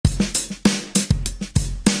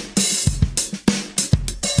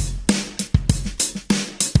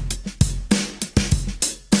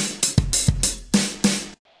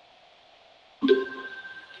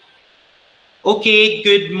Okay,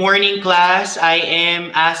 good morning, class. I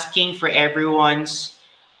am asking for everyone's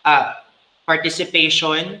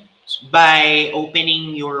participation by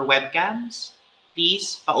opening your webcams.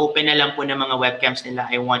 Please, pa-open na lang po ng mga webcams nila.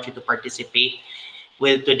 I want you to participate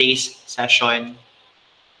with today's session.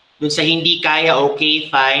 Dun sa hindi kaya, okay,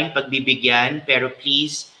 fine, pagbibigyan. Pero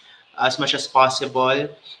please, as much as possible,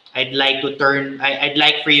 I'd like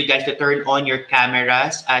for you guys to turn on your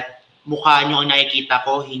cameras at mukha nyo ang nakikita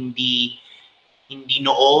ko, hindi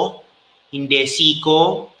noo, hindi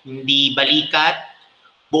siko, hindi balikat.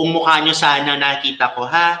 Buong mukha nyo sana nakita ko,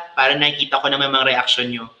 ha? Para nakikita ko naman mga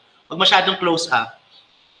reaction nyo. Huwag masyadong close up.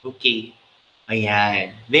 Okay.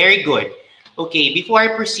 Ayan. Very good. Okay, before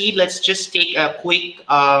I proceed, let's just take a quick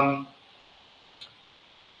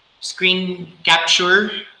screen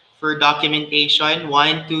capture for documentation.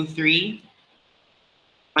 1, 2, 3.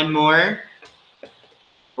 One more.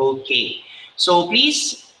 Okay. So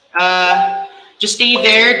please, just stay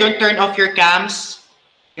there. Don't turn off your cams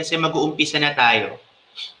kasi mag-uumpisa na tayo.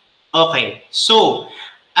 Okay. So,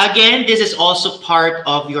 again, this is also part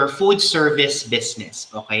of your food service business.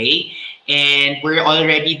 Okay. And we're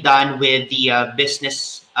already done with the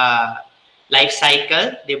business life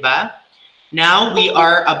cycle, diba? Now, we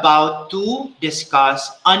are about to discuss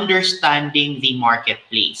understanding the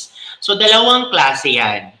marketplace. So, dalawang klase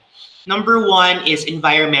yan. Number 1 is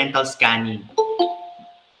environmental scanning.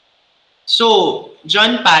 So,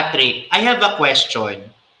 John Patrick, I have a question.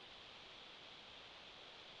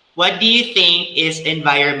 What do you think is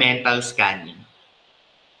environmental scanning?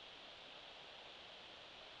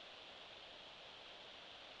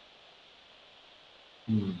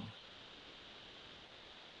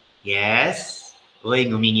 Yes? Uy,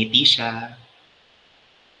 ngumingiti siya.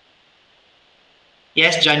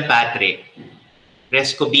 Yes, John Patrick.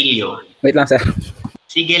 Rescobilio. Wait lang, sir.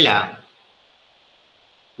 Sige lang.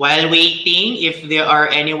 While waiting, if there are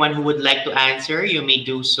anyone who would like to answer, you may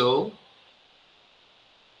do so.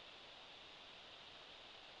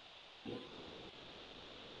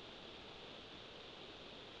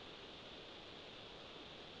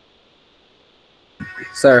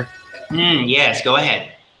 Sir. Yes, go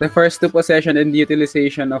ahead. Refers to possession and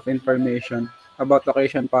utilization of information about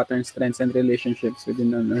location patterns, trends, and relationships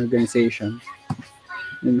within an organization.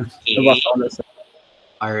 Okay.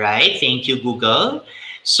 All right. Thank you, Google.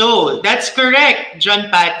 So that's correct,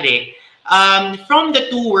 John Patrick. From the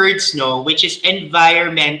two words, which is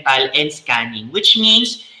environmental and scanning, which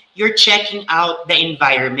means you're checking out the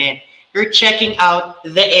environment. You're checking out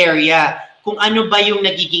the area. Kung ano ba yung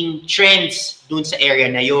nagiging trends dun sa area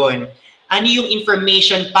na yon. Ano yung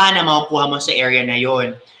information pa na makukuha mo sa area na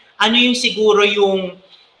yon. Ano yung siguro yung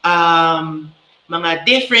mga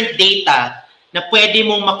different data na pwede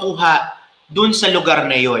mong makuha dun sa lugar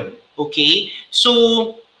na yon. Okay?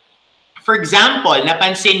 So, for example,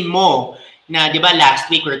 napansin mo na, di ba, last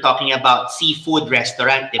week we're talking about seafood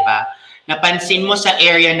restaurant, di ba? Napansin mo sa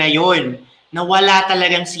area na yon na wala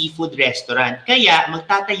talagang seafood restaurant. Kaya,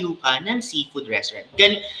 magtatayo ka ng seafood restaurant.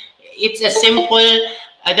 It's a simple,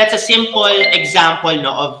 that's a simple example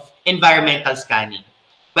of environmental scanning.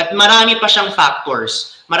 But marami pa siyang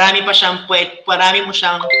factors. Marami mo siyang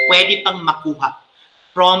pwede pang makuha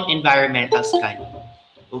from environmental scanning.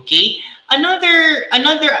 Okay? Another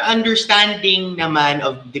understanding naman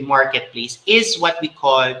of the marketplace is what we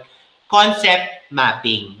call concept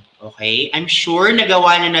mapping. Okay? I'm sure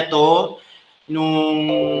nagawa na to nung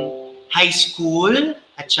high school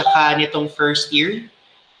at saka nitong first year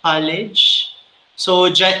college. So,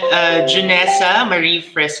 Junessa Marie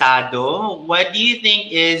Fresado, what do you think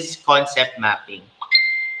is concept mapping?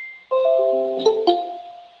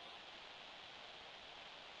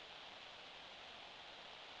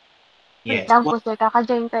 Yes. Lang po, sir.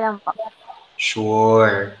 Kaka-join ka lang po.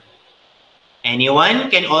 Sure.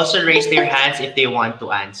 Anyone can also raise their hands if they want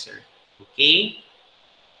to answer. Okay?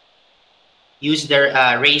 Use their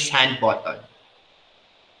raise hand button.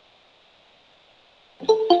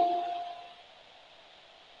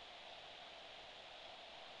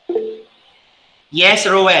 Yes,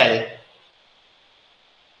 Roel.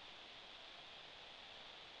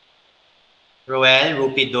 Roel,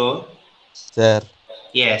 Rupido. Sir.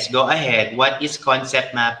 Yes, go ahead. What is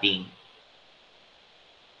concept mapping?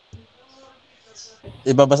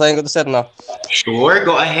 Ibabasahin ko to, sir, no? Sure,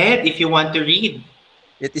 go ahead if you want to read.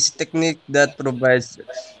 It is a technique that provides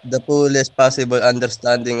the fullest possible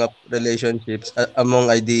understanding of relationships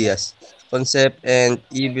among ideas, concepts, and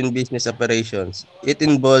even business operations. It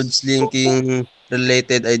involves linking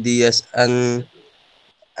related ideas unidirectionally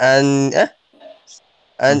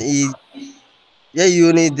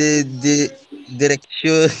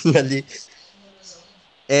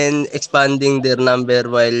and expanding their number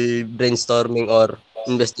while brainstorming or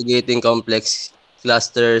investigating complex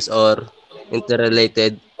clusters or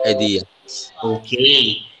interrelated ideas.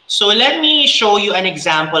 Okay. So let me show you an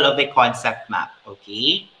example of a concept map.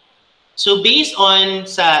 Okay. So based on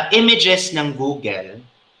sa images ng Google,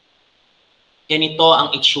 ganito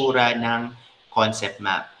ang itsura ng concept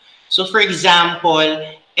map. So for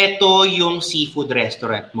example, ito yung seafood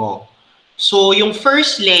restaurant mo. So yung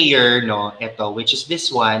first layer, no, ito, which is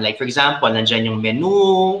this one, like for example, nandyan yung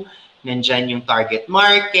menu, nandyan yung target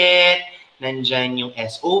market, nandyan yung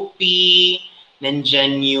SOP,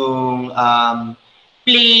 nandyan yung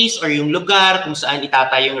place or yung lugar kung saan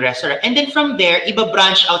itatayo yung restaurant. And then from there,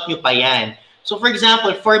 iba-branch out nyo pa yan. So for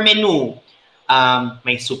example, for menu,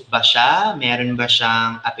 may soup ba siya? Meron ba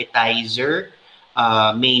siyang appetizer,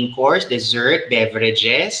 main course, dessert,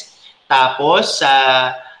 beverages? Tapos,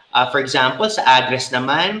 for example, sa address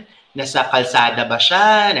naman, nasa kalsada ba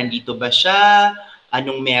siya? Nandito ba siya?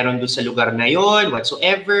 Anong meron doon sa lugar na yon?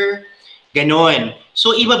 Whatsoever. Ganon.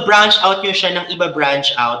 So, iba-branch out nyo siya ng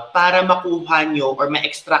iba-branch out para makuha nyo or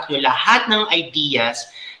ma-extract nyo lahat ng ideas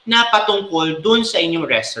na patungkol doon sa inyong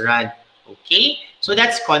restaurant. Okay? So,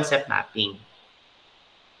 that's concept mapping.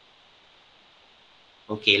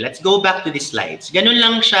 Okay, let's go back to the slides. Ganun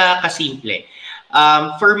lang siya kasimple.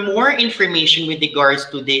 For more information with regards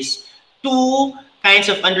to these two kinds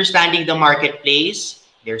of understanding the marketplace,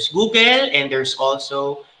 there's Google and there's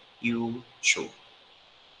also YouTube.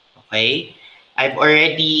 Okay? I've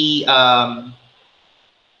already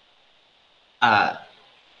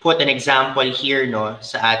put an example here, no,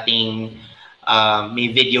 sa ating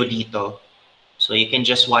may video dito. So you can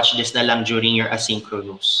just watch this na lang during your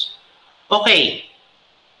asynchronous. Okay.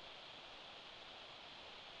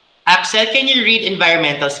 Axel, can you read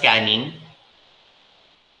environmental scanning?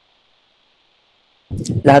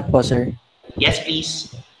 Lahat po, sir. Yes,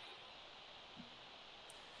 please.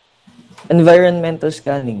 Environmental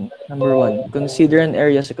scanning. Number 1, consider an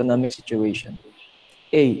area's economic situation.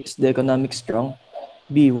 A, is the economic strong?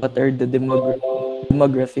 B, what are the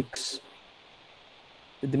demographics?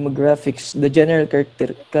 The general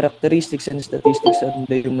characteristics and statistics of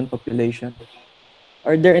the human population.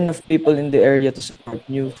 Are there enough people in the area to support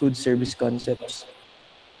new food service concepts?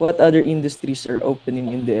 What other industries are opening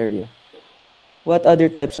in the area? What other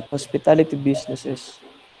types of hospitality businesses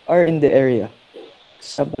are in the area?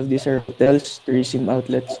 Some of these are hotels, tourism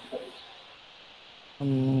outlets.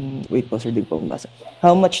 Wait po, sir, di po mabasa.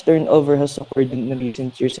 How much turnover has occurred in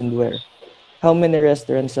recent years and where? How many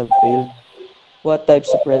restaurants have failed? What types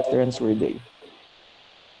of restaurants were they?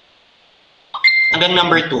 Hanggang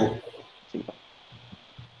number 2. Sige po.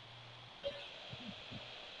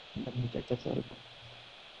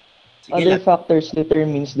 Other factors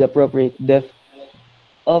determines the appropriate depth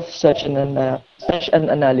of such an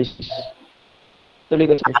analysis. Tuloy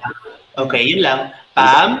ko, sir. Okay, yun lang.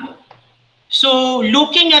 Pam? So,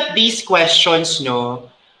 looking at these questions, no,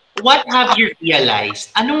 what have you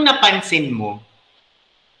realized? Anong napansin mo?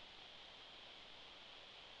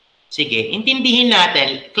 Sige, intindihin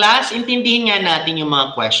natin. Class, intindihin nga natin yung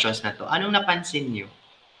mga questions na to. Anong napansin nyo?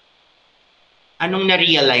 Anong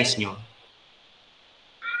na-realize nyo?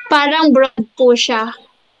 Parang broad po siya.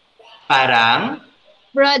 Parang?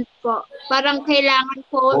 Broad po. Parang kailangan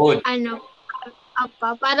po, Broad.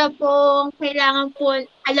 para po kailangan po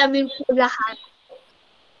alamin po lahat.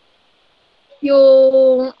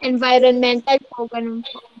 Yung environmental po, ganun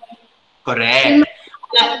po. Correct.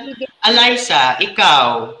 Eliza,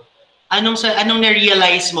 ikaw, anong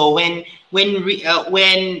na-realize mo when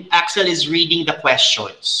Axel is reading the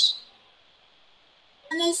questions?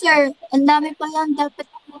 Sir, ang dami pa lang dapat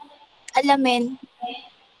alamin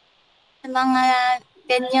sa mga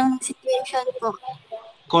ganyang situation po.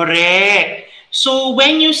 Correct. So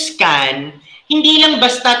when you scan, hindi lang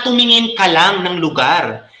basta tumingin ka lang ng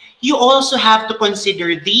lugar. You also have to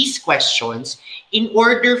consider these questions in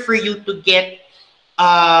order for you to get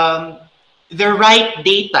the right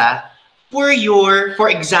data for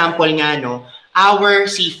example nga, no, our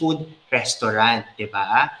seafood restaurant, di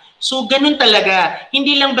ba? So, ganun talaga.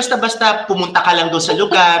 Hindi lang basta-basta pumunta ka lang doon sa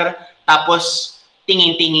lugar, tapos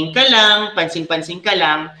tingin-tingin ka lang, pansin-pansin ka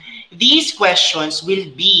lang. These questions will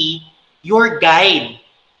be your guide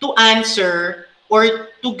to answer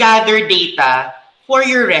or to gather data for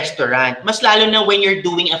your restaurant. Mas lalo na when you're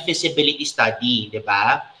doing a feasibility study, di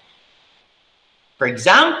ba? For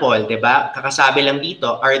example, di ba, kakasabi lang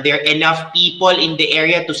dito, are there enough people in the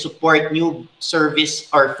area to support new service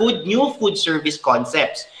or new food service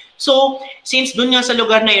concepts? So, since dun nga sa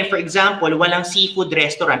lugar na yun, for example, walang seafood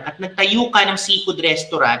restaurant at nagtayo ka ng seafood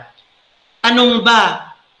restaurant, tanong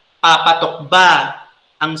ba, papatok ba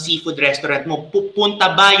ang seafood restaurant mo,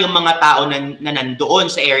 pupunta ba yung mga tao na nandoon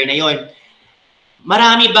sa area na yon?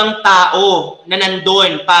 Marami bang tao na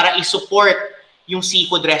nandoon para i-support yung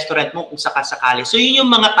seafood restaurant mo kung sakasakali? So yun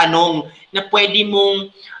yung mga tanong na pwede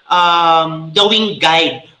mong gawing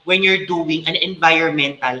guide when you're doing an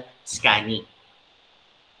environmental scanning.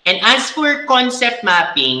 And as for concept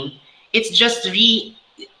mapping, it's just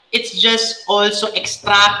also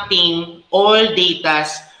extracting all data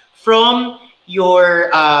from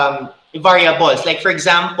your variables. Like for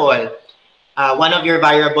example, one of your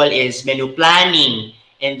variable is menu planning,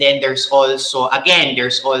 and then there's also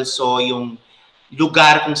yung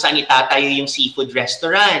lugar kung saan itatayo yung seafood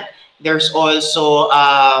restaurant. There's also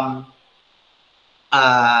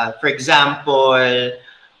for example,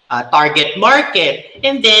 target market,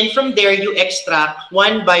 and then from there you extract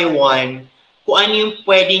one by one kung ano yung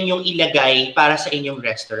pwede nyong ilagay para sa inyong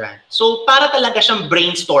restaurant. So para talaga siyang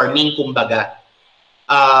brainstorming, kumbaga,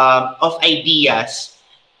 of ideas,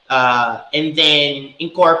 and then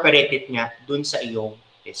incorporate it nga dun sa iyong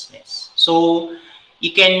business. So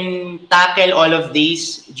you can tackle all of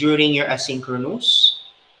these during your asynchronous.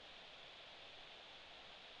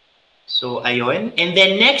 So ayun. And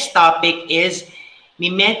then next topic is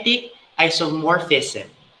mimetic isomorphism.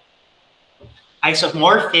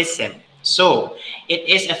 Isomorphism. So it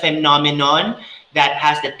is a phenomenon that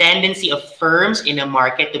has the tendency of firms in a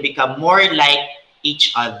market to become more like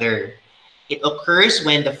each other. It occurs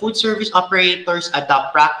when the food service operators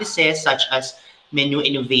adopt practices such as menu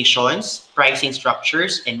innovations, pricing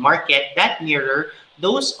structures, and market that mirror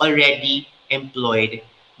those already employed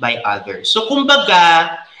by others. So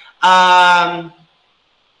kumbaga,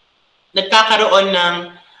 nagkakaroon ng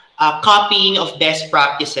copying of best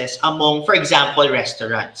practices among, for example,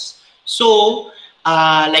 restaurants. So,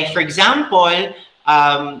 like for example,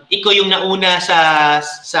 ikaw yung nauna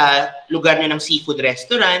sa lugar nyo ng seafood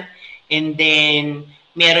restaurant, and then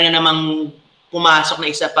meron na namang pumasok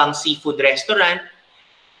na isa pang seafood restaurant,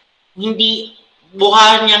 hindi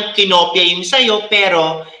buhay niyang kinopya yung sayo,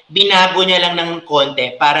 pero binago niya lang ng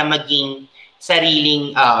konti para maging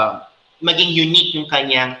sariling, maging unique yung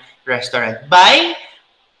kanyang restaurant. By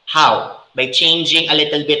how? By changing a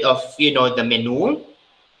little bit of, the menu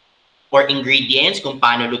or ingredients, kung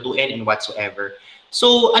paano lutuin and whatsoever.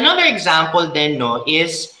 So another example then,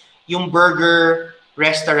 is yung burger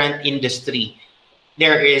restaurant industry.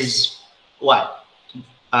 There is what?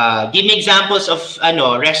 Give me examples of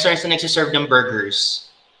restaurants na nagsiserve ng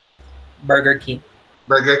burgers. Burger King.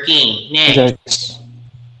 Burger King. Next.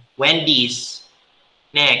 Wendy's.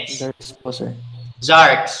 Next. Zarks po, sir.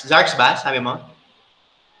 Zarks. Zarks ba? Sabi mo?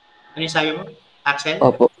 Ano yung sabi mo? Axel?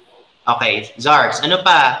 Opo. Okay. Zarks. Ano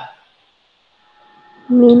pa?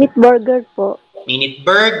 Minute Burger po. Minute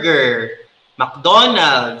Burger.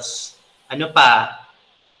 McDonald's. Ano pa?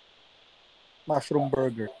 Mushroom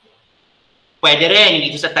Burger. Pwede rin,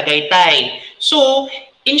 dito sa Tagaytay. So,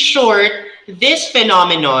 in short, this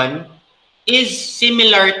phenomenon is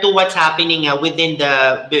similar to what's happening within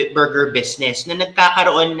the burger business, na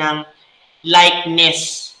nagkakaroon ng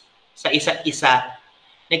likeness sa isa't isa.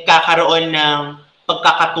 Nagkakaroon ng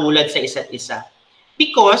pagkakatulad sa isa't isa.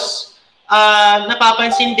 Because,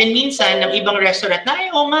 napapansin din minsan ng ibang restaurant na,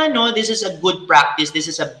 this is a good practice, this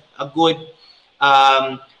is a good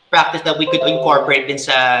practice that we could incorporate din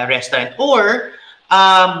sa restaurant. Or,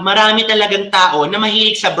 marami talagang tao na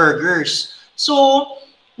mahilig sa burgers. So,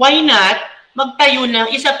 why not magtayo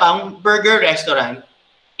ng isa pang burger restaurant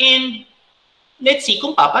and let's see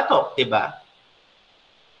kung papatok, diba?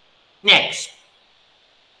 Next.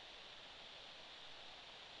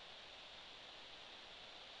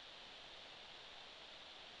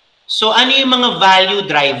 So, ano yung mga value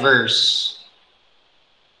drivers?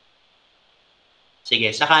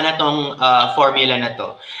 Sige, saka na tong formula na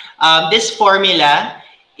to. This formula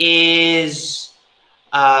is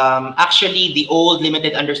actually the old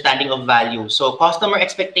limited understanding of value. So, customer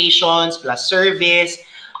expectations plus service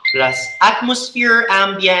plus atmosphere,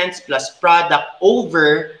 ambience plus product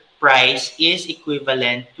over price is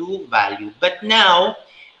equivalent to value. But now,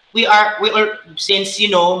 since,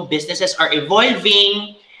 businesses are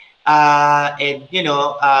evolving, and,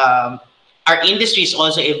 our industry is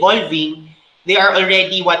also evolving, they are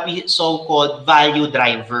already what we so-called value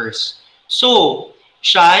drivers. So,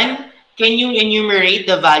 Sean, can you enumerate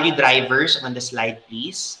the value drivers on the slide,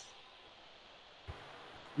 please?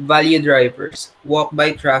 Value drivers: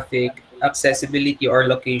 walk-by traffic, accessibility or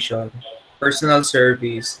location, personal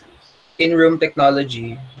service, in-room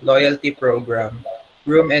technology, loyalty program,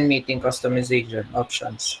 room and meeting customization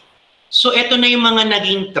options. So, ito na yung mga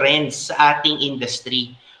naging trends sa ating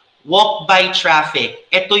industry. Walk-by traffic.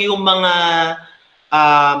 Ito yung mga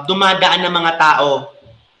dumadaan ng mga tao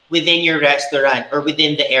within your restaurant or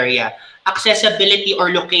within the area. Accessibility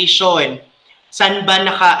or location. Saan ba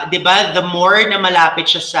di ba, the more na malapit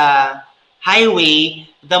siya sa highway,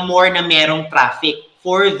 the more na merong traffic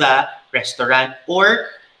for the restaurant or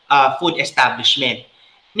food establishment.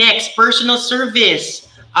 Next, personal service.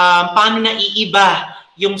 Paano naiiba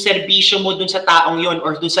yung serbisyo mo dun sa taong yon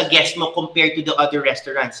or dun sa guest mo compared to the other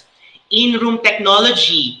restaurants? In-room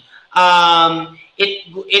technology.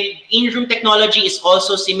 In-room technology is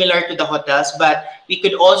also similar to the hotels, but we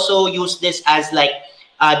could also use this as like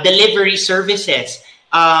delivery services,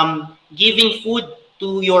 giving food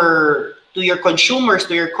to your consumers,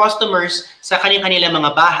 to your customers sa kanilang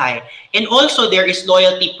mga bahay. And also there is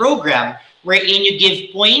loyalty program wherein you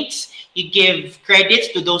give points, you give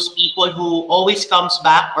credits to those people who always comes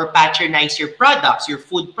back or patronize your products, your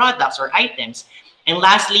food products or items. And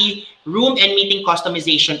lastly, room and meeting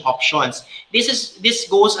customization options. This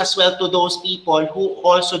goes as well to those people who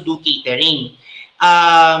also do catering.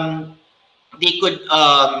 They could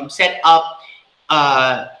set up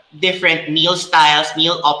different meal styles,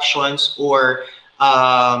 meal options, or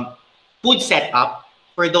food setup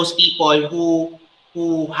for those people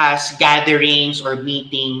who has gatherings or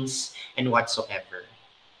meetings and whatsoever.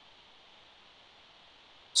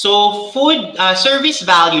 So food service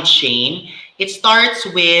value chain, it starts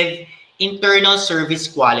with internal service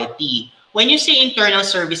quality. When you say internal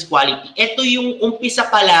service quality, ito yung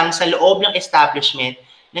umpisa pa lang sa loob ng establishment,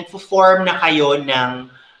 nagpo-form na kayo ng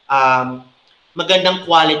magandang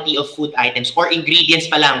quality of food items or ingredients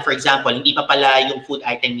pa lang. For example, hindi pa pala yung food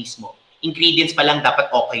item mismo. Ingredients pa lang dapat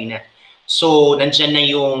okay na. So, nandyan na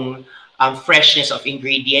yung freshness of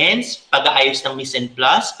ingredients, pag-aayos ng mise en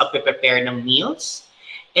place, pag-prepare ng meals.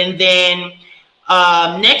 And then,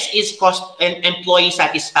 next is cost and employee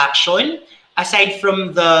satisfaction. Aside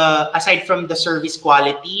from the service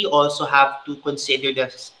quality, you also have to consider the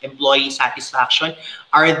employee satisfaction.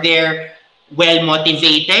 Are they well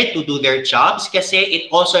motivated to do their jobs? Kasi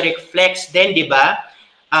it also reflects din, di ba,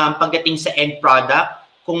 pagdating sa end product,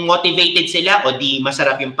 kung motivated sila o di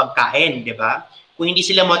masarap yung pagkain, di ba? Kung hindi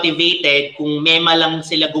sila motivated, kung mema lang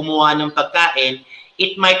sila gumawa ng pagkain,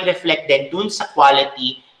 it might reflect din dun sa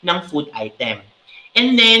quality ng food item.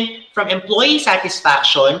 And then, from employee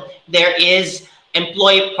satisfaction, there is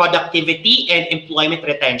employee productivity and employment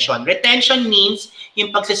retention. Retention means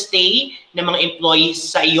yung pagsastay ng mga employees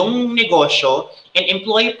sa iyong negosyo, and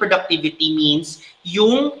employee productivity means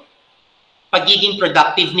yung pagiging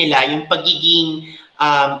productive nila, yung pagiging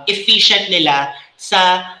efficient nila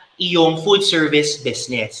sa iyong food service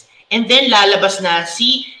business. And then, lalabas na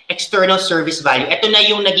si external service value. Ito na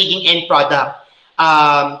yung nagiging end product.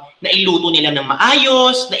 Na iluto nila ng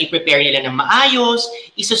maayos, na i-prepare nila ng maayos,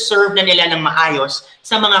 isa-serve na nila ng maayos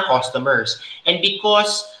sa mga customers. And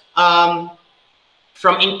because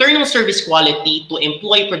from internal service quality to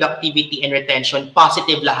employee productivity and retention,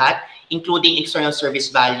 positive lahat, including external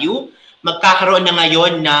service value, magkakaroon na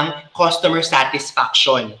ngayon ng customer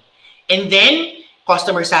satisfaction. And then,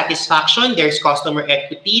 customer satisfaction, there's customer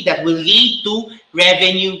equity that will lead to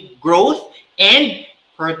revenue growth and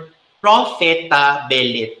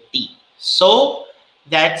profitability. So,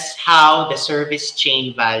 that's how the service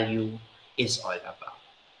chain value is all about.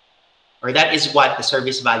 Or that is what the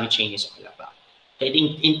service value chain is all about. It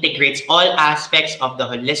integrates all aspects of the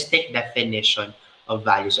holistic definition of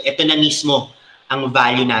value. So, ito na mismo ang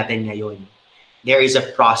value natin ngayon. There is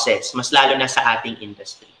a process, mas lalo na sa ating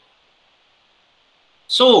industry.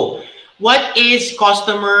 So, what is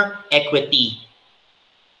customer equity?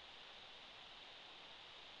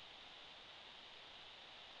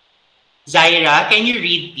 Zaira, can you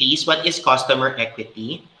read, please, what is customer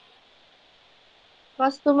equity?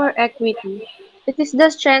 Customer equity. It is the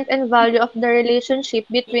strength and value of the relationship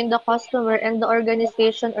between the customer and the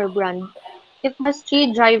organization or brand. It has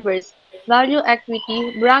three drivers: value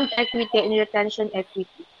equity, brand equity, and retention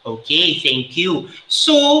equity. Okay, thank you.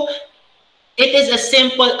 So, it is as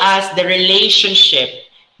simple as the relationship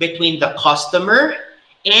between the customer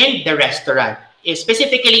and the restaurant,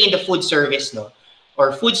 specifically in the food service, no?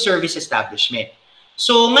 Or food service establishment.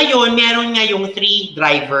 So ngayon, meron ngayong three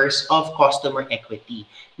drivers of customer equity.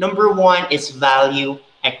 Number one is value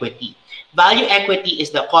equity. Value equity is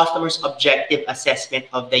the customer's objective assessment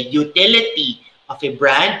of the utility of a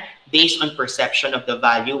brand based on perception of the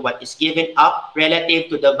value, what is given up relative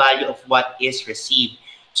to the value of what is received.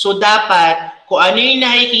 So dapat, kung ano yung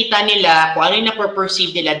nakikita nila, kung ano yung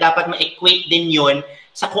naperceive nila, dapat ma-equate din yun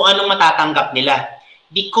sa kung anong matatanggap nila.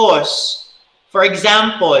 Because, for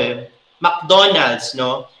example, McDonald's,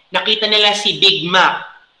 no? Nakita nila si Big Mac,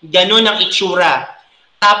 ganun ang itsura.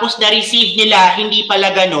 tapos na-receive nila, hindi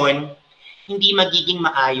pala ganon, hindi magiging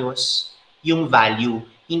maayos yung value.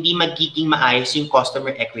 Hindi magiging maayos yung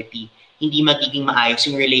customer equity. Hindi magiging maayos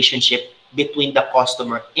yung relationship between the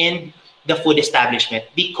customer and the food establishment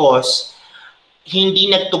because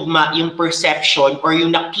hindi nagtugma yung perception or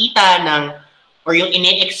yung nakita ng or yung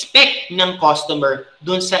ine-expect ng customer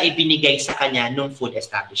dun sa ibinigay sa kanya ng food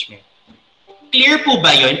establishment. Clear po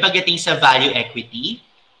ba yun pagdating sa value equity?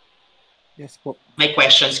 Yes po. May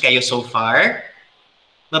questions kayo so far?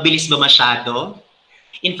 Mabilis ba masyado?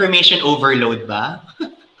 Information overload ba?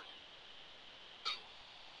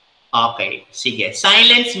 Okay, sige.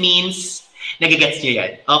 Silence means nagagets nyo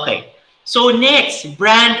yan. Okay. So next,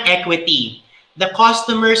 brand equity. The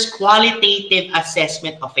customer's qualitative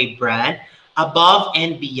assessment of a brand above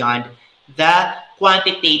and beyond the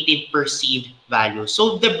quantitative perceived value.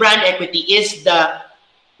 So the brand equity is the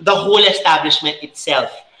whole establishment itself,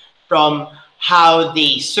 from how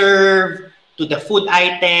they serve, to the food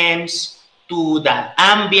items, to the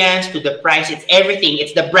ambience, to the price. It's everything.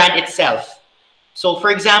 It's the brand itself. So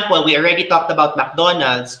for example, we already talked about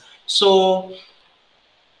McDonald's. So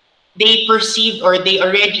they perceived or they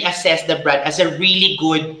already assessed the brand as a really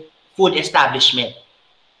good food establishment.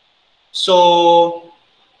 So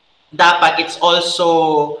dapat it's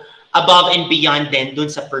also above and beyond then dun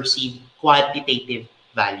sa perceived quantitative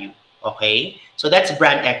value. Okay? So that's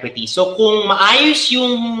brand equity. So kung maayos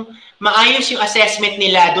yung assessment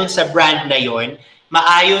nila dun sa brand na yon,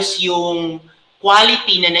 maayos yung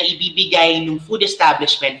quality na naibibigay ng food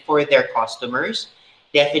establishment for their customers,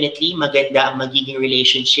 definitely maganda ang magiging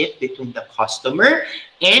relationship between the customer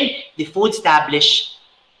and the food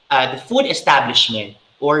establishment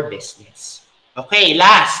or business. Okay,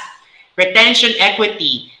 last, retention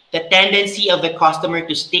equity, the tendency of the customer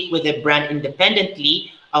to stick with the brand independently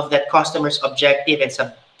of that customer's objective and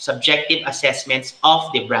subjective assessments of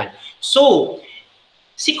the brand. So,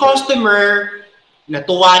 si customer,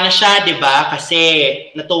 natuwa na siya, di ba?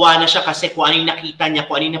 Natuwa na siya kasi kung ano yung nakita niya,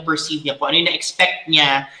 kung ano yung na-perceive niya, kung ano yung na-expect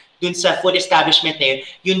niya dun sa food establishment na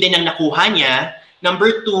yun din ang nakuha niya.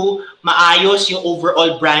 Number two, maayos yung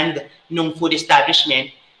overall brand ng food establishment.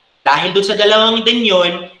 Dahil dun sa dalawang din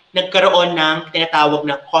yun, nagkaroon ng tinatawag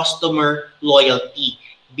na customer loyalty.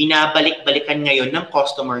 Binabalik-balikan ngayon ng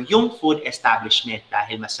customer yung food establishment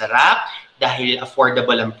dahil masarap, dahil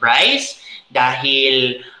affordable ang price,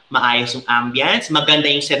 dahil maayos yung ambience, maganda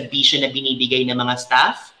yung serbisyo na binibigay ng mga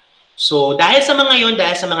staff. So dahil sa mga yon,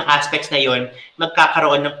 dahil sa mga aspects na yon,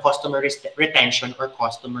 magkakaroon ng customer retention or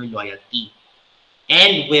customer loyalty.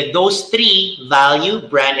 And with those three, value,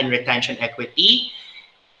 brand, and retention equity,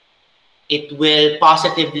 it will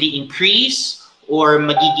positively increase or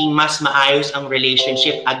magiging mas maayos ang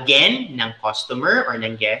relationship again ng customer or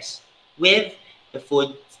ng guest with the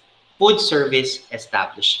food service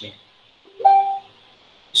establishment.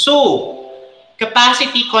 So,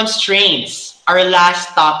 capacity constraints, our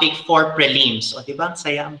last topic for prelims. O, diba? Ang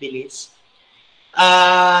saya, ang bilis.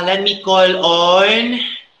 Let me call on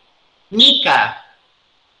Nika.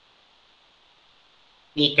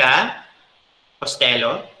 Nika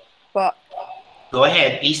Costello. Po. Go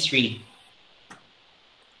ahead, please read.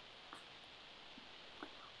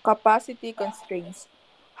 Capacity constraints.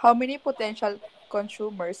 How many potential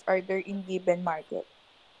consumers are there in given market?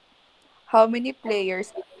 How many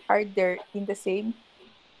players are there in the same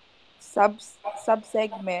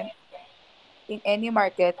subsegment in any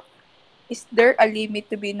market? Is there a limit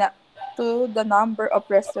to the number of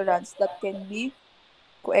restaurants that can be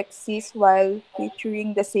coexist while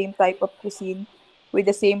featuring the same type of cuisine with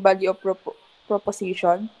the same value of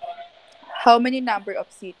proposition? How many number of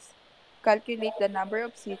seats? Calculate the number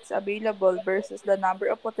of seats available versus the number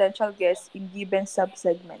of potential guests in given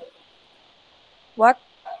subsegment. What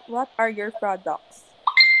are your products?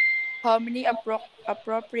 How many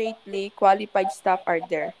appropriately qualified staff are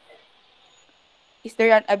there? Is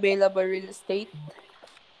there an available real estate?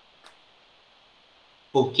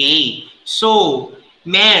 Okay. So,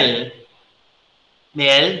 Mel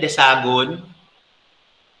Desagon,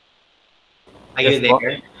 are you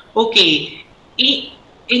there? Okay.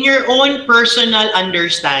 In your own personal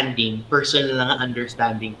understanding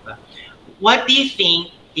pa, what do you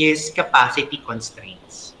think is capacity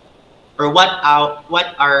constraints? Or what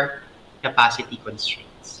are capacity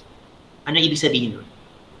constraints? Ano ibig sabihin nun?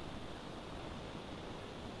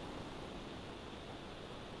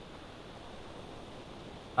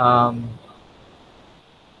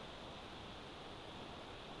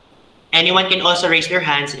 Anyone can also raise their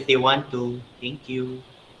hands if they want to. Thank you.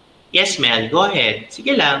 Yes, Mel, go ahead.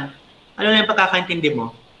 Sige lang. Ano lang yung pagkakaintindi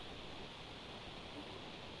mo?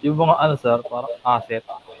 Yung mga sir, parang asset.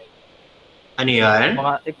 Ano yan?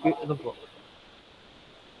 Ano po?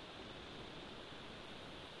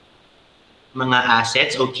 Mga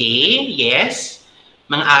assets, okay, yes.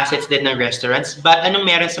 Mga assets din ng restaurants. But anong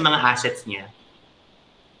meron sa mga assets niya?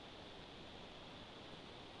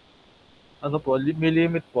 Ano po? May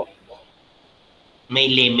limit po.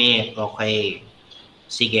 May limit, okay.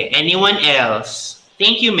 Sige, anyone else?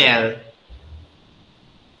 Thank you, Mel.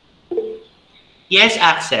 Yes,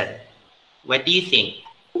 Axel. What do you think?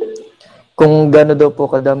 Kung gaano daw po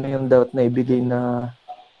kadami yung dapat na ibigay na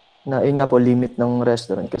yun nga po, limit ng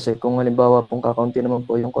restaurant. Kasi kung halimbawa pong kakaunti naman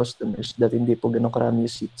po yung customers, that hindi po ganun karami yung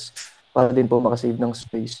seats, para din po makasave ng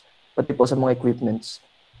space. Pati po sa mga equipments.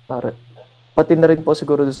 Pati na rin po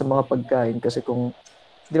siguro sa mga pagkain. Kasi kung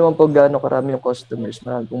hindi naman po gaano karami yung customers,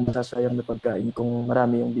 marami pong masasayang na pagkain kung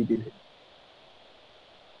marami yung bibili.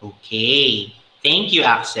 Okay. Thank you,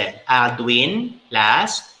 Axel. Aldwin,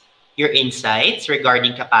 last, your insights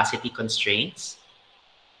regarding capacity constraints?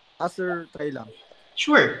 Sir, try lang.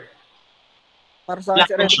 Sure. Para sa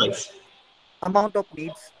akin, amount of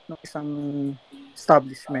needs ng isang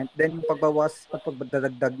establishment, then yung pagbawas at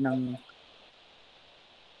pagdadagdag ng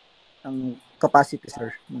capacity,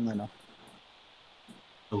 sir, ng ano.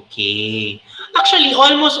 Okay. Actually,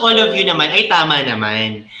 almost all of you naman ay tama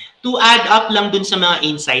naman. To add up lang dun sa mga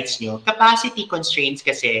insights nyo, capacity constraints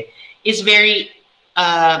kasi is very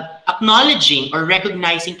acknowledging or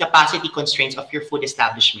recognizing capacity constraints of your food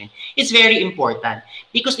establishment is very important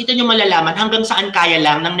because ito nyo malalaman hanggang saan kaya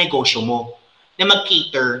lang ng negosyo mo na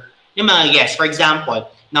mag-cater ng mga guests. For example,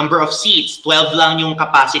 number of seats, 12 lang yung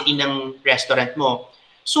capacity ng restaurant mo.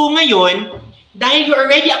 So ngayon, dahil you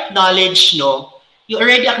already acknowledge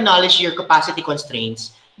your capacity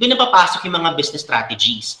constraints, doon na papasok yung mga business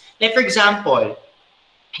strategies. Like for example,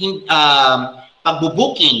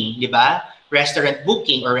 pagbo-booking, di ba? Restaurant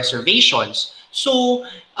booking or reservations. So,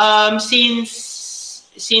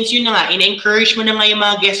 since yun na nga, in-encourage mo na nga yung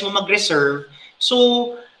mga guests mo mag-reserve,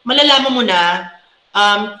 so, malalaman mo na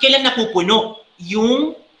kailan napupuno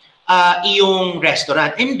yung iyong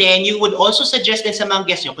restaurant. And then, you would also suggest din sa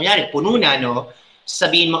mga guests nyo, kunyari, puno na, no?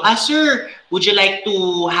 Sabihin mo, sir, would you like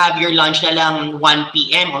to have your lunch na lang 1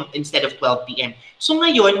 p.m. instead of 12 p.m.? So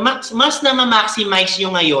ngayon, mas na ma-maximize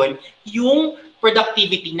nyo ngayon yung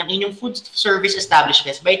productivity ng inyong food service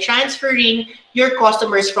establishments by transferring your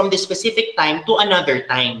customers from this specific time to another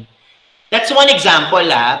time. That's one example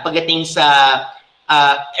pagdating sa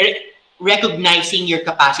recognizing your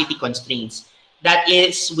capacity constraints. That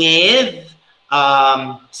is with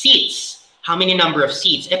seats. How many number of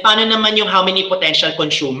seats? Paano naman yung how many potential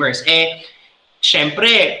consumers?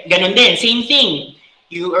 Syempre, ganun din. Same thing.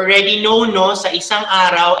 You already know, no, sa isang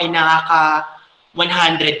araw ay nakaka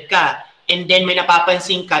 100 ka. And then may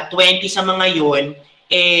napapansin ka, 20 sa mga yun,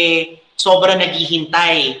 sobra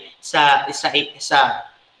naghihintay sa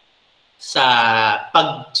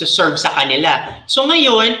pag-serve sa kanila. So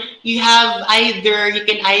ngayon, you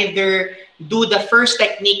can either do the first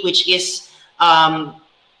technique, which is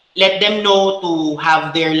let them know to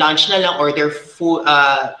have their lunch na lang or their food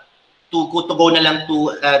to go na lang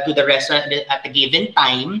to the restaurant at a given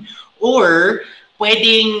time, or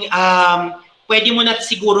pwede mo na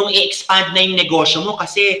sigurong i-expand na yung negosyo mo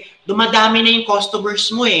kasi dumadami na yung customers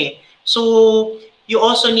mo So you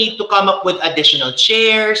also need to come up with additional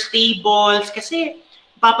chairs, tables, kasi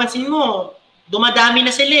papansin mo dumadami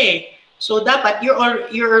na sila So dapat you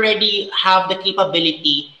already have the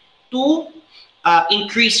capability to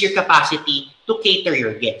increase your capacity to cater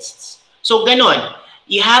your guests. So ganon,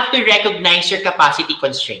 you have to recognize your capacity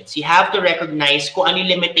constraints. You have to recognize kung ano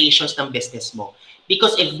yung limitations ng business mo.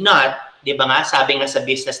 Because if not, di ba nga, sabi nga sa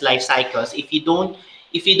business life cycles, if you don't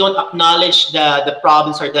acknowledge the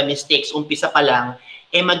problems or the mistakes, umpisa pa lang,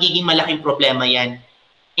 magiging malaking problema yan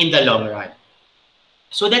in the long run.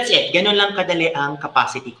 So that's it. Ganon lang kadali ang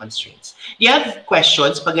capacity constraints. Do you have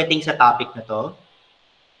questions pagdating sa topic na to?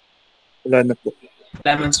 Wala na po.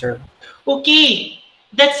 Wala man, sir. Okay,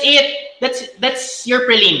 that's it. That's your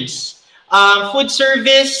prelims. Food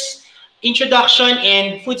service introduction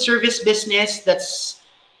and food service business. That's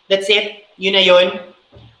it. Yun na yun.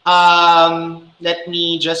 Let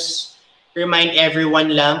me just remind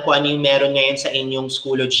everyone lang kung ano yung meron ngayon sa inyong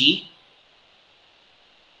Schoology.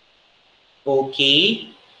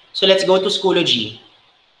 Okay. So let's go to Schoology.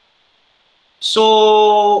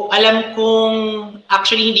 So, alam kong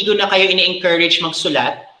actually hindi ko na kayo ina-encourage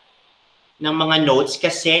magsulat ng mga notes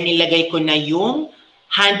kasi nilagay ko na yung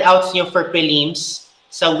handouts niyo for prelims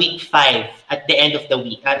sa week 5 at the end of the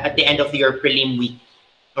week, at the end of your prelim week.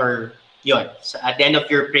 Or yun, at the end of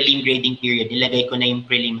your prelim grading period, nilagay ko na yung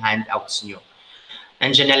prelim handouts niyo.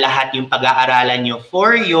 Nandiyan na lahat yung pag-aaralan niyo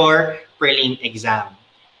for your prelim exam.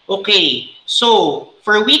 Okay, so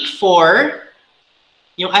for week 4,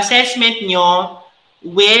 yung assessment nyo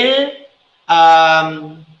will,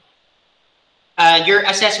 your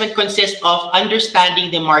assessment consists of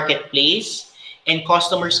understanding the marketplace and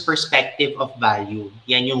customer's perspective of value.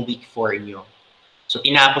 Yan yung week 4 nyo. So,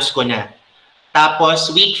 tinapos ko na. Tapos,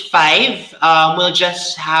 week 5, we'll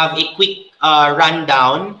just have a quick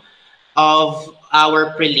rundown of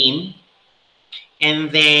our prelim.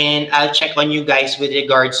 And then, I'll check on you guys with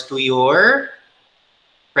regards to your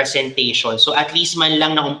presentation. So, at least man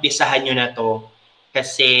lang naumpisahan nyo na to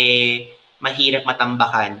kasi mahirap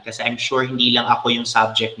matambakan kasi I'm sure hindi lang ako yung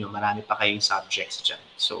subject nyo. Marami pa kayong subjects dyan.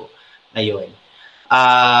 So, ayun.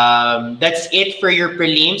 That's it for your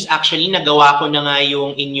prelims. Actually, nagawa ko na nga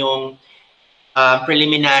yung inyong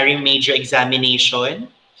preliminary major examination.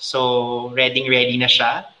 So, ready na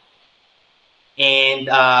siya. And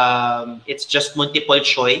it's just multiple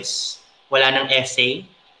choice. Wala nang essay.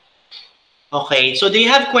 Okay. So, do you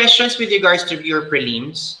have questions with regards to your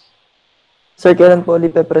prelims? Sir, kailan po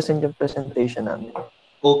ulit present yung presentation namin?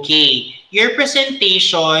 Okay. Your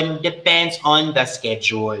presentation depends on the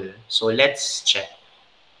schedule. So, let's check.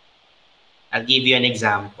 I'll give you an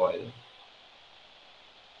example.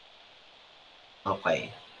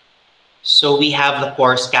 Okay. So, we have the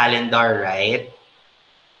course calendar, right?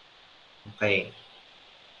 Okay.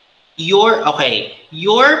 Your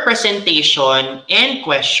presentation and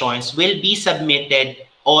questions will be submitted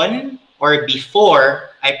on or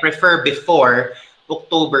before, I prefer before,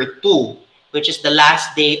 October 2, which is the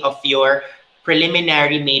last day of your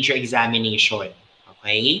preliminary major examination.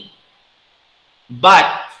 Okay? But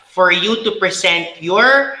for you to present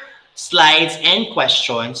your slides and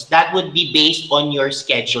questions, that would be based on your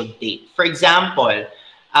scheduled date. For example,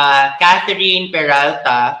 Catherine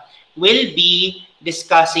Peralta will be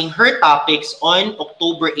discussing her topics on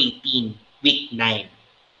October 18, week 9.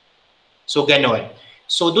 So, ganon.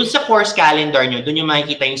 So, dun sa course calendar nyo, dun yung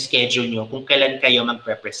makikita yung schedule nyo kung kailan kayo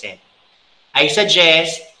magpre-present. I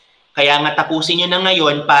suggest, kaya nga tapusin nyo na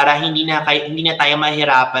ngayon para hindi na tayo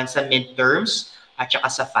mahirapan sa midterms at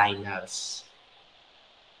saka sa finals.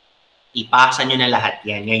 Ipasa nyo na lahat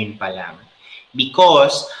yan, ngayon pa lang.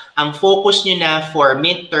 Because, ang focus nyo na for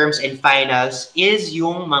midterms and finals is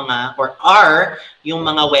yung mga, or are yung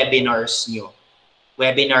mga webinars nyo.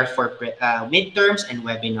 Webinar for midterms and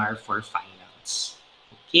webinar for finals.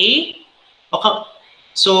 Okay? Okay.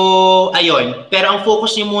 So, ayun. Pero ang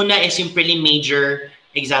focus nyo muna is yung prelim major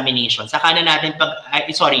examination. Saka na natin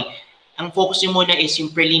ang focus nyo muna is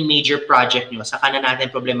yung prelim major project nyo. Saka na natin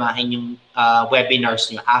problemahin yung webinars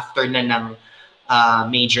nyo after na ng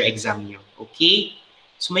major exam nyo. Okay?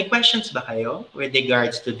 So, may questions ba kayo with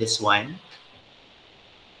regards to this one?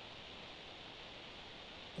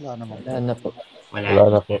 Wala naman. Wala na po. Wala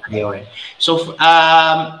na po. Ayun. So,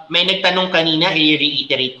 may nagtanong kanina,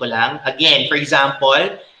 i-reiterate ko lang. Again, for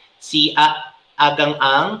example, si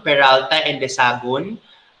Agang-ang, Peralta, and Desagun,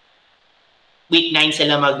 week 9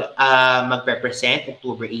 sila mag-represent,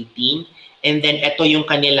 October 18. And then, ito yung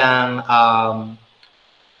kanilang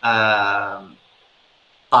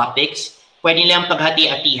topics. Pwede nilang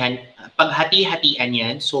paghati-hatian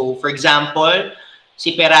yan. So, for example,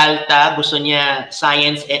 si Peralta, gusto niya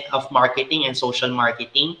Science of Marketing and Social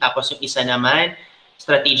Marketing. Tapos yung isa naman,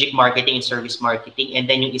 Strategic Marketing and Service Marketing. And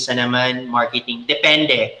then yung isa naman, Marketing.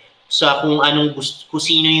 Depende sa kung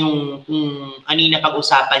sino yung ano yung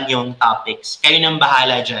napag-usapan yung topics. Kayo nang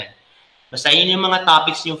bahala dyan. Basta yun yung mga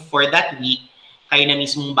topics nyo for that week, kayo na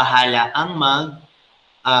mismong bahala ang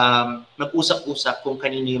mag-usap-usap kung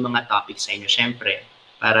kanino yung mga topics sa inyo. Siyempre,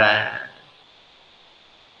 para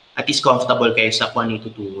at least comfortable kayo sa kung ano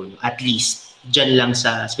ituturo nyo. At least, dyan lang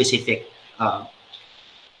sa specific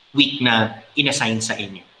week na inassign sa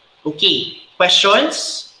inyo. Okay.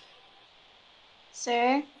 Questions?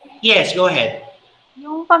 Sir? Yes, go ahead.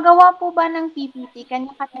 Yung paggawa po ba ng PPT,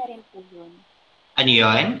 kanya-kanya rin po yun? Ano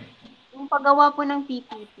yun? Yung paggawa po ng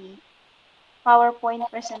PPT, PowerPoint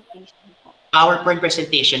presentation po. PowerPoint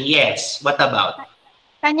presentation, yes. What about?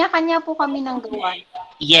 Kanya-kanya po kami ng gawa.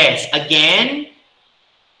 Yes. Again,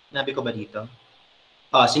 sinabi ko ba dito?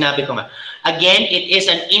 Oh, sinabi ko nga. Again, it is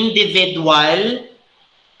an individual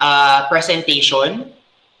presentation.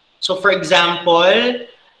 So, for example,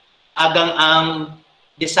 Agang-ang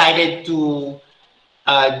decided to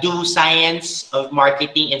do Science of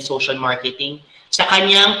Marketing and Social Marketing. Sa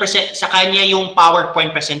kanya yung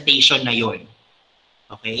PowerPoint presentation na yun.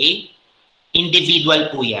 Okay?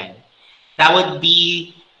 Individual po yan. That would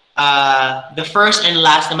be the first and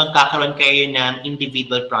last na magkakaroon kayo ng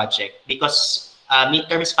individual project because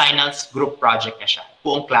midterms finals group project na siya.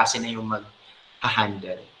 Buong klase na yung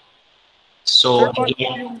mag-handle. So, Sir, paano po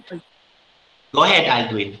again, yung, go ahead,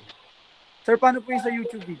 Aldwin. sir, paano po yung sa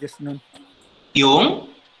YouTube videos nun? Yung?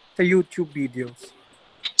 Sa YouTube videos.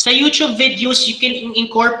 Sa YouTube videos, you can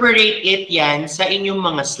incorporate it yan sa inyong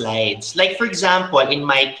mga slides. Like for example, in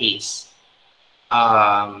my case,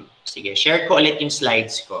 sige, share ko ulit yung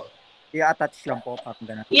slides ko. I-attach lang po, parang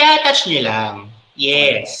ganun. I-attach nyo lang.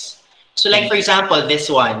 Yes. So like for example,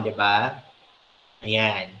 this one, di ba?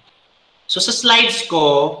 Ayan. So sa slides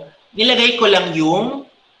ko, nilagay ko lang yung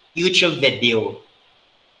YouTube video.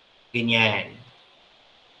 Ganyan.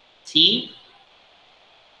 See?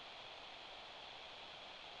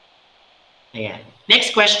 Ayan.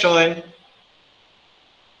 Next question.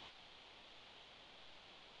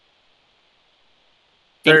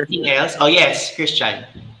 Sir. Anything else? Oh yes, Christian.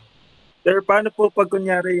 Sir, paano po pag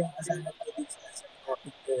kunyari yung kasama po dito sa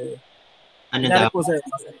topic? Ano kunyari daw? po sir,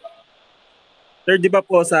 sir, di ba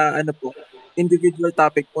po sa ano po, individual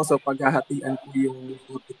topic po, so paghahatian po yung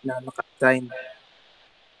topic na naka-assign.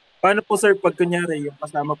 Paano po sir pag kunyari yung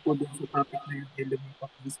kasama po dun sa topic na yung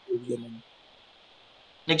lumipat ng school, ganun?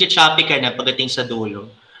 Nag-choppy ka na pagdating sa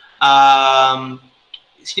dulo. Ang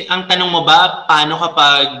tanong mo ba, paano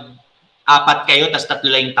kapag apat kayo, tas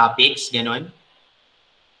tatlo lang yung topics, ganon?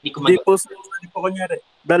 Hindi po, sir, po kunyari,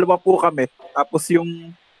 dalawa po kami. Tapos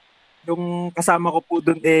yung kasama ko po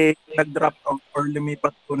dun nag-drop out or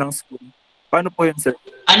lumipat po ng school. Paano po yun, sir?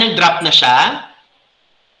 Nag-drop na siya?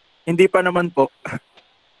 Hindi pa naman po.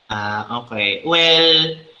 Okay.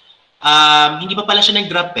 Well, hindi pa pala siya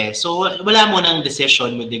nag-drop eh. So, wala mo ng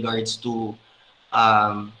decision with regards to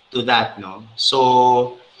that, no?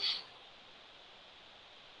 So,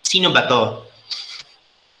 sino ba to?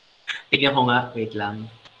 Tignan ko nga. Wait lang.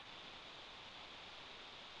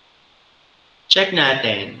 Check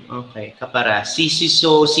natin. Okay, kapara. Si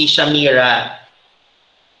Shamira.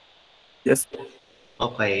 Yes.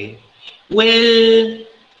 Okay. Well,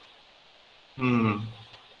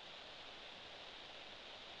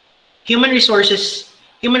 Human resources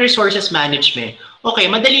management. Okay,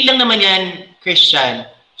 madali lang naman yan, Christian.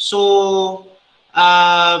 So,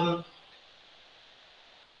 what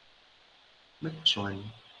John?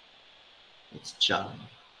 It's job.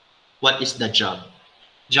 What is the job?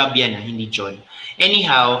 Job yan, hindi John.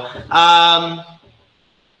 Anyhow,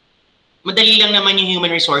 madali lang naman yung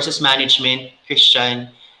human resources management,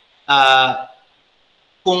 Christian.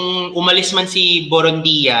 Kung umalis man si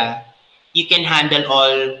Borondia, you can handle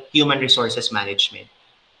all human resources management.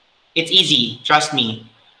 It's easy, trust me.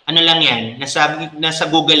 Ano lang yan, nasa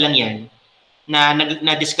Google lang yan,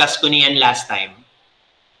 na-discuss ko na yan last time.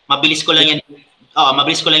 Mabilis ko lang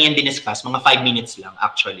yan diniscuss, mga 5 minutes lang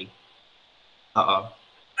actually. Oo.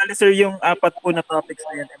 Kali sir, yung apat po na topics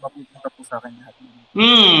na yan ay mapupunta po sa akin lahat.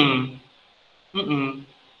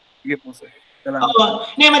 Sige po sir. Oo.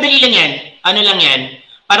 Madali lang yan. Ano lang yan,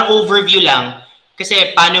 parang overview lang.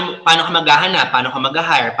 Kasi paano ka maghahanap, paano ka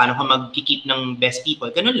mag-hire, paano ka mag-keep ng best people,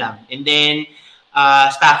 ganun lang. And then,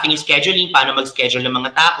 staffing and scheduling, paano mag-schedule ng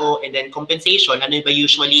mga tao, and then compensation, ano ba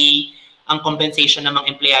usually ang compensation ng mga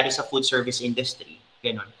empleyado sa food service industry.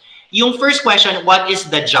 Ganun. Yung first question, what is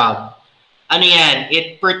the job? Ano yan?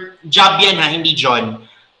 Job yan ha, hindi John.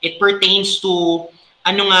 It pertains to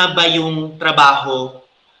ano nga ba yung trabaho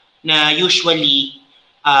na usually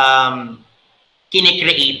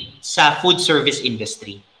kine-create sa food service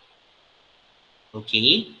industry.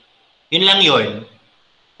 Okay? Yun lang yun.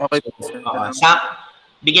 Okay.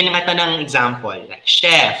 Bigyan na kita ng example. Like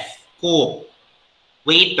chef, cook,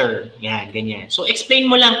 waiter, yan, ganyan. So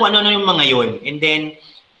explain mo lang kung ano yung mga yun. And then,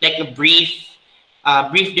 like a brief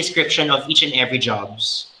description of each and every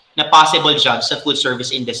jobs, na possible jobs sa food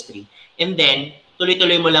service industry. And then,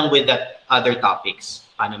 tuloy-tuloy mo lang with that other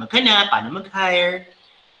topics. Paano maghanap, paano mag-hire,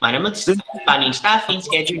 paano yung staffing,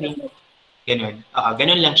 scheduling, ganun.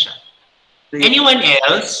 Ganun lang siya. Anyone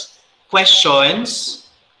else? Questions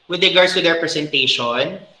with regards to their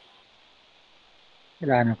presentation?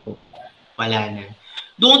 Wala na po. Wala na.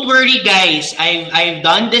 Don't worry, guys. I've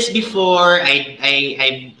done this before.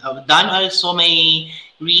 I've done also my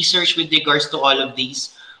research with regards to all of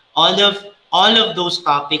these. All of those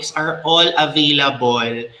topics are all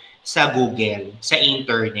available sa Google, sa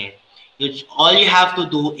internet. All you have to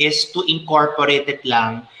do is to incorporate it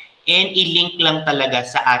lang and i-link lang talaga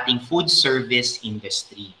sa ating food service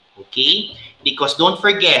industry. Okay? Because don't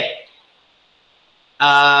forget,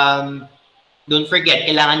 kailangan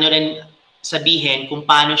nyo rin sabihin kung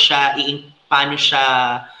paano siya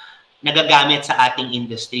nagagamit sa ating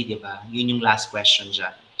industry, di ba? Yun yung last question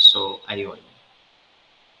dyan. So, ayun.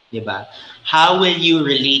 Di ba? How will you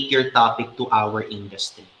relate your topic to our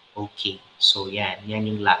industry? Okay. So, yan. Yan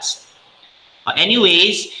yung last.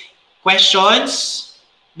 Anyways, Questions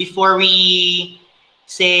before we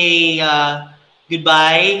say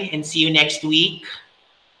goodbye and see you next week?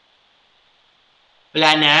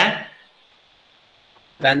 Wala na?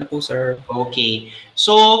 Wala na po, sir. Okay.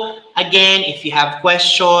 So, again, if you have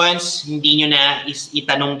questions, hindi nyo na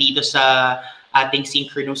itanong dito sa ating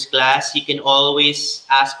synchronous class, you can always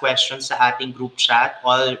ask questions sa ating group chat,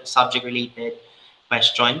 all subject-related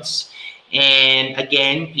questions. And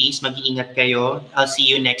again, please mag-iingat kayo. I'll see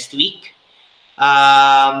you next week.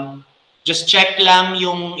 Just check lang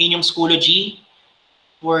yung inyong Schoology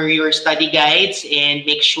for your study guides and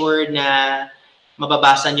make sure na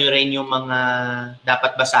mababasa nyo rin yung mga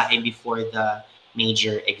dapat basahin before the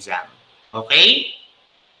major exam. Okay?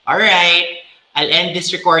 Alright. I'll end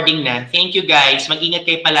this recording na. Thank you guys. Mag-ingat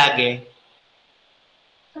kayo palagi.